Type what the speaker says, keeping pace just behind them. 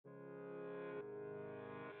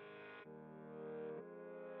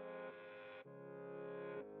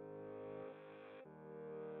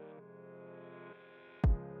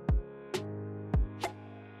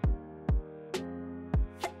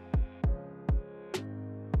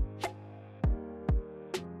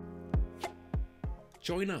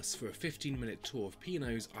Join us for a 15-minute tour of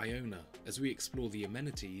P&O's Iona as we explore the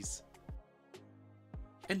amenities,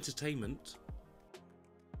 entertainment,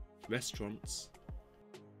 restaurants,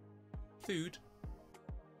 food,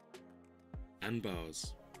 and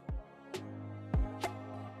bars.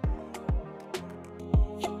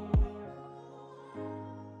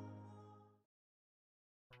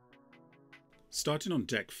 Starting on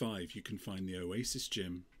deck 5, you can find the Oasis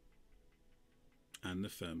Gym and the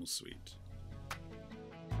thermal suite.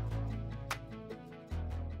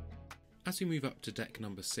 As we move up to deck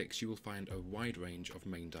number 6, you will find a wide range of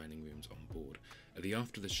main dining rooms on board. At the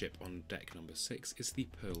aft of the ship on deck number 6 is the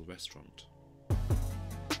Pearl restaurant.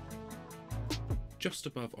 Just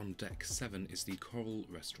above on deck 7 is the Coral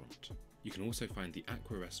restaurant. You can also find the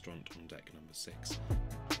Aqua restaurant on deck number 6,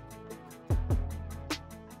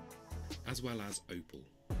 as well as Opal.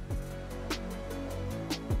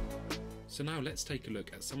 So now let's take a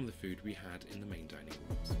look at some of the food we had in the main dining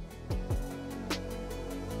rooms.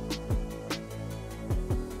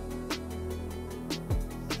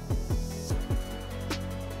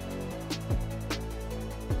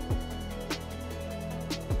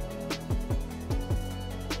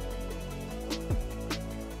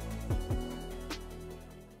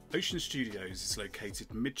 Ocean Studios is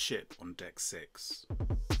located midship on deck 6.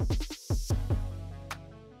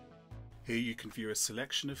 Here you can view a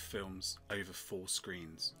selection of films over 4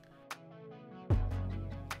 screens.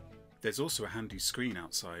 There's also a handy screen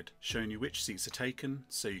outside showing you which seats are taken,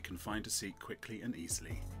 so you can find a seat quickly and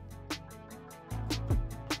easily.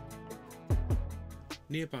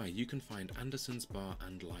 Nearby you can find Anderson's Bar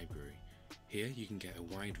and Library. Here you can get a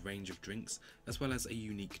wide range of drinks as well as a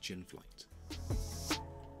unique gin flight.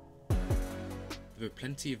 There are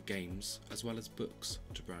plenty of games as well as books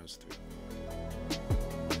to browse through.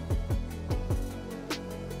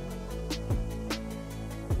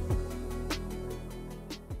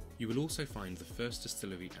 You will also find the first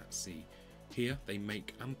distillery at sea. Here they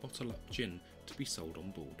make and bottle up gin to be sold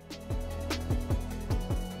on board.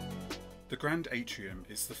 The Grand Atrium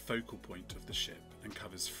is the focal point of the ship and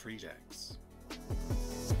covers 3 decks.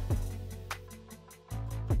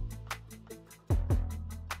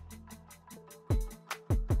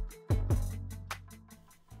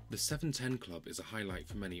 The 710 Club is a highlight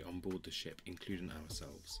for many on board the ship, including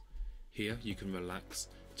ourselves. Here you can relax,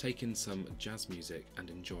 take in some jazz music and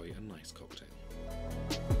enjoy a nice cocktail.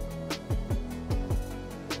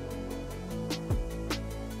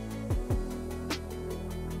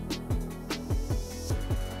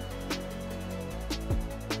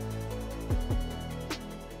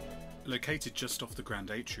 Located just off the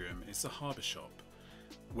Grand Atrium is the Harbour Shop,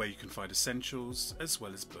 where you can find essentials as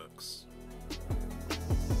well as books.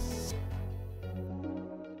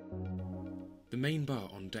 The main bar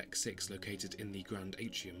on deck 6, located in the Grand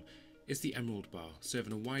Atrium, is the Emerald Bar,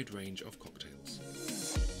 serving a wide range of cocktails.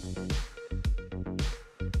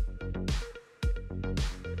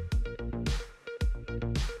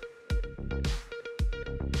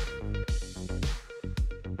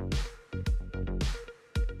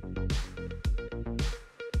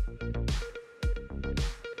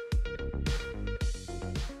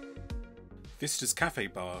 Vista's Cafe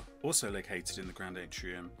Bar, also located in the Grand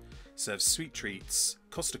Atrium, serves sweet treats,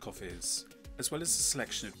 Costa coffees, as well as a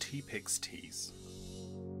selection of Tea Pig's teas.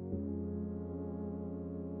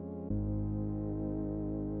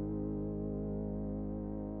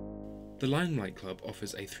 The Limelight Club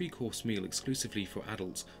offers a 3-course meal exclusively for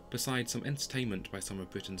adults, besides some entertainment by some of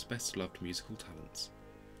Britain's best-loved musical talents.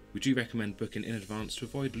 We do recommend booking in advance to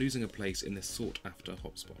avoid losing a place in this sought-after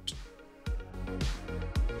hotspot.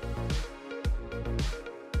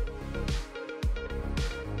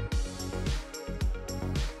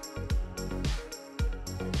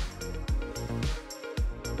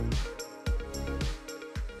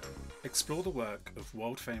 Explore the work of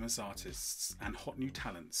world-famous artists and hot new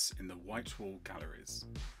talents in the White Wall galleries.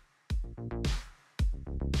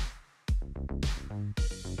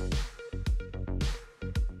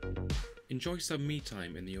 Enjoy some me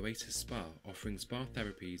time in the Oasis Spa, offering spa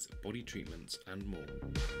therapies, body treatments and more.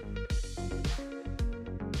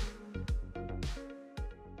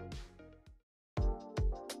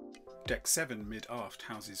 Deck 7 mid-aft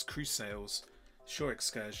houses cruise sails, shore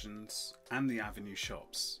excursions and the Avenue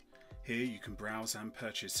shops. Here you can browse and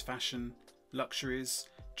purchase fashion, luxuries,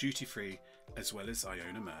 duty-free as well as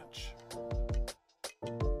Iona merch.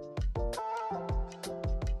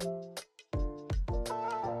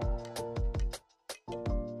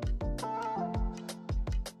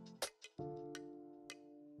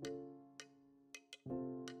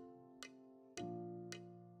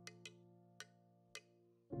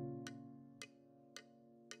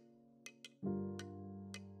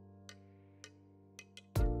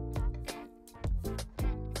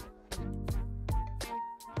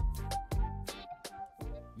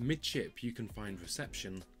 Midship you can find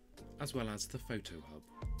reception, as well as the photo hub.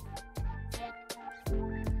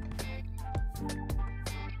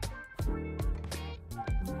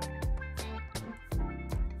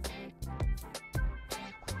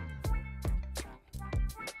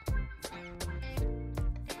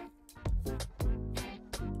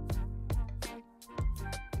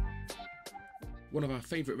 One of our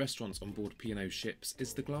favourite restaurants on board P&O ships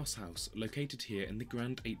is the Glass House, located here in the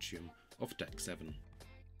Grand Atrium of Deck 7.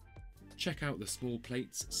 Check out the small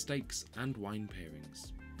plates, steaks and wine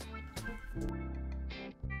pairings.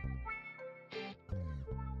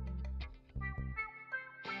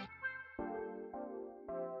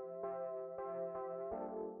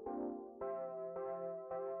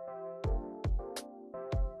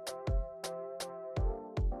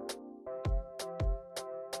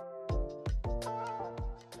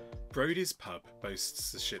 Brodie's pub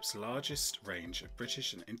boasts the ship's largest range of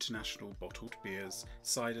British and international bottled beers,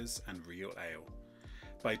 ciders and real ale.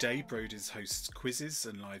 By day, Brodie's hosts quizzes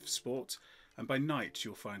and live sport, and by night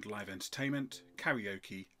you'll find live entertainment,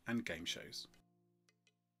 karaoke and game shows.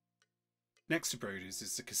 Next to Brodie's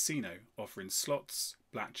is the casino, offering slots,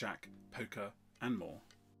 blackjack, poker and more.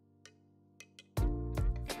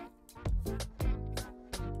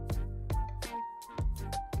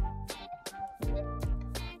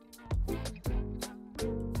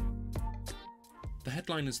 The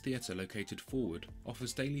Headliners Theatre, located forward,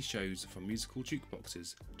 offers daily shows from musical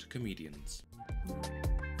jukeboxes to comedians.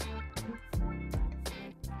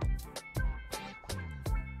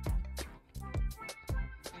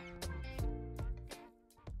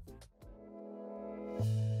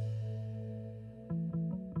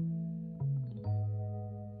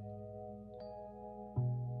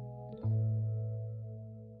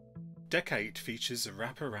 Deck 8 features a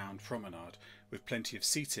wrap-around promenade with plenty of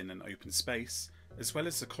seating and open space, as well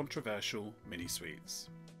as the controversial mini-suites.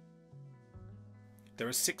 There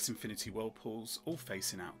are 6 infinity whirlpools, all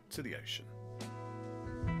facing out to the ocean.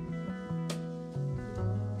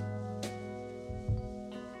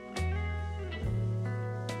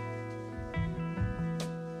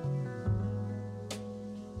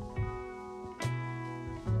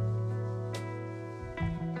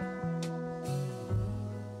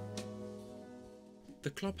 The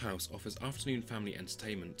Clubhouse offers afternoon family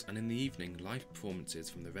entertainment and in the evening live performances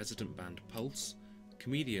from the resident band Pulse,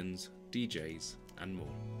 comedians, DJs and more.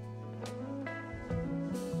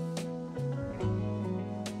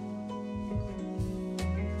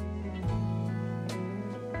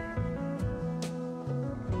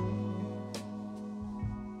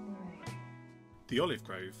 The Olive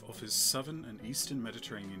Grove offers southern and eastern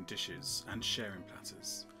Mediterranean dishes and sharing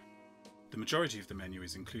platters. The majority of the menu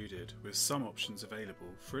is included, with some options available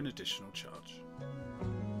for an additional charge.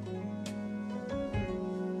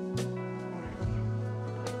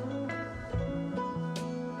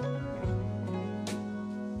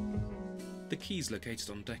 The Quays, located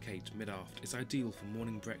on Deck 8 mid-aft, is ideal for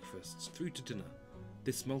morning breakfasts through to dinner.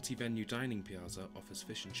 This multi-venue dining piazza offers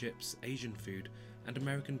fish and chips, Asian food and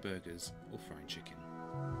American burgers or fried chicken.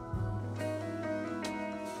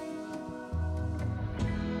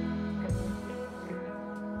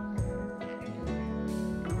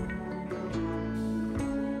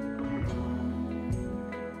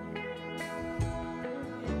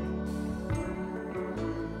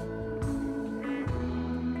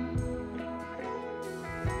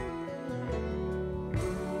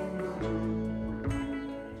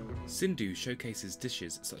 Sindhu showcases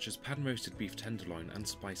dishes such as pan-roasted beef tenderloin and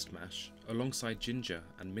spiced mash, alongside ginger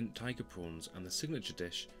and mint tiger prawns and the signature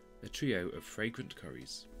dish, a trio of fragrant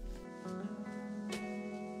curries.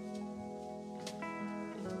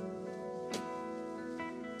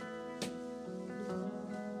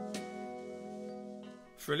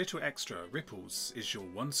 For a little extra, Ripples is your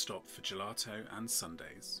one-stop for gelato and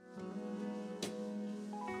sundaes.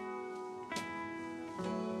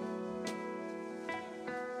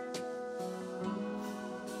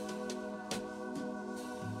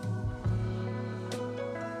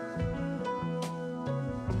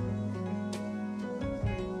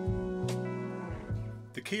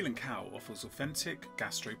 The Keel & Cow offers authentic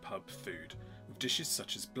gastropub food, with dishes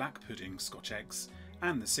such as black pudding, Scotch eggs,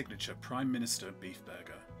 and the signature Prime Minister beef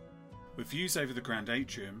burger. With views over the Grand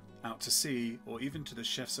Atrium, out to sea, or even to the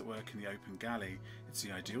chefs at work in the open galley, it's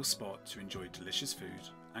the ideal spot to enjoy delicious food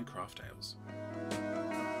and craft ales.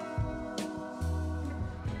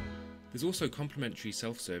 There's also complimentary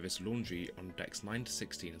self-service laundry on decks 9 to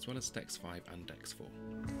 16 as well as decks 5 and decks 4.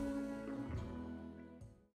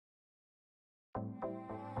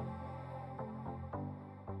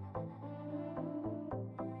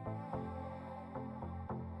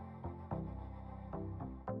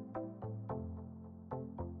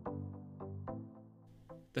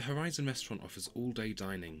 The Horizon restaurant offers all-day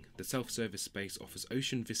dining. The self-service space offers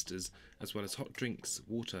ocean vistas as well as hot drinks,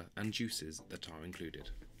 water and juices that are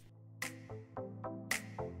included.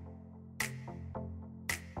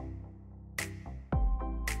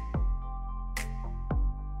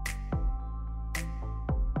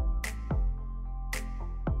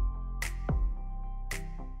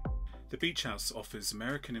 The Beach House offers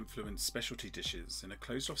American-influenced specialty dishes in a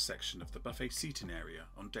closed-off section of the buffet seating area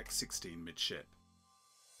on deck 16 midship.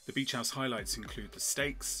 The Beach House highlights include the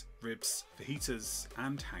steaks, ribs, fajitas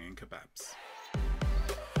and hanging kebabs.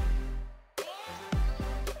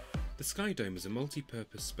 The Sky Dome is a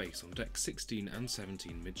multi-purpose space on deck 16 and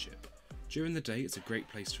 17 midship. During the day it's a great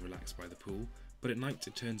place to relax by the pool, but at night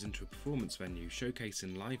it turns into a performance venue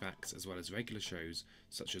showcasing live acts as well as regular shows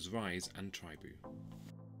such as Rise and Tribu.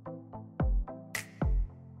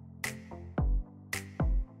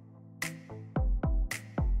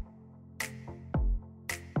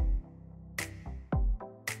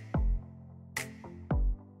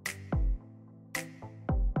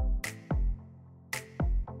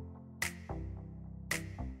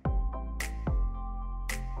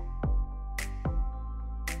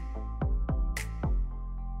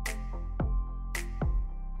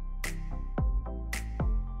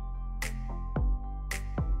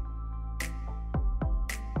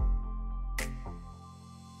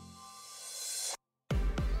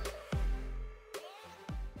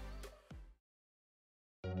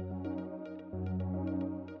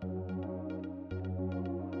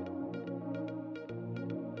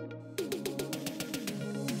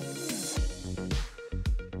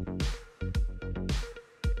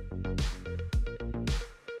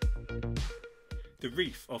 The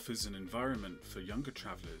Reef offers an environment for younger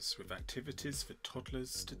travellers with activities for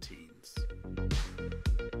toddlers to teens.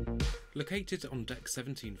 Located on deck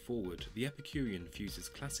 17 forward, the Epicurean fuses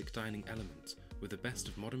classic dining elements with the best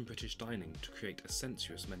of modern British dining to create a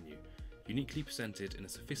sensuous menu, uniquely presented in a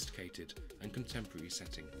sophisticated and contemporary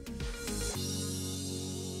setting.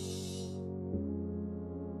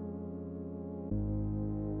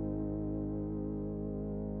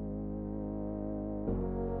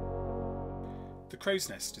 The Crow's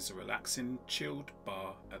Nest is a relaxing, chilled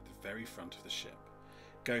bar at the very front of the ship.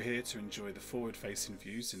 Go here to enjoy the forward-facing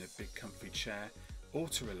views in a big comfy chair or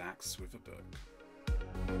to relax with a book.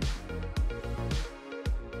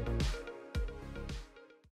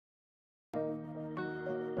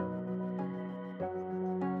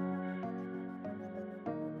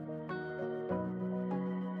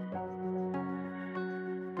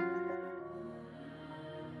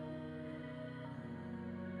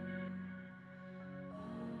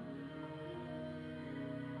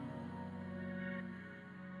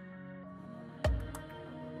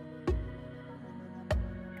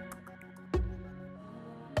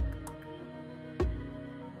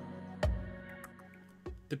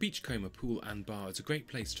 The Beachcomber pool and bar is a great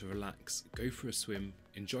place to relax, go for a swim,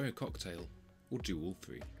 enjoy a cocktail, or do all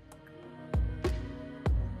three.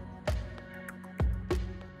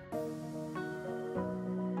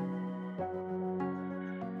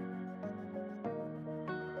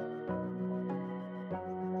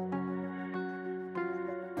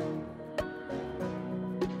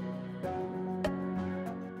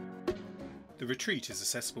 The retreat is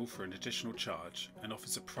accessible for an additional charge and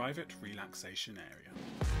offers a private relaxation area.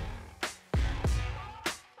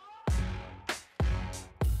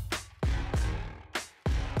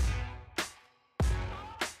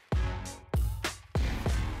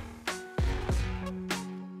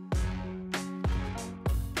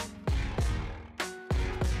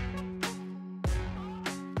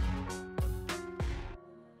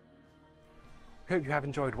 Hope you have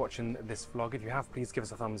enjoyed watching this vlog. If you have, please give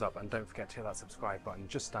us a thumbs up and don't forget to hit that subscribe button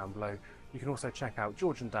just down below. You can also check out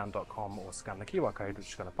georgeanddan.com or scan the QR code which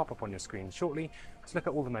is going to pop up on your screen shortly to look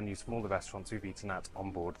at all the menus from all the restaurants we've eaten at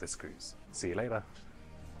on board this cruise. See you later.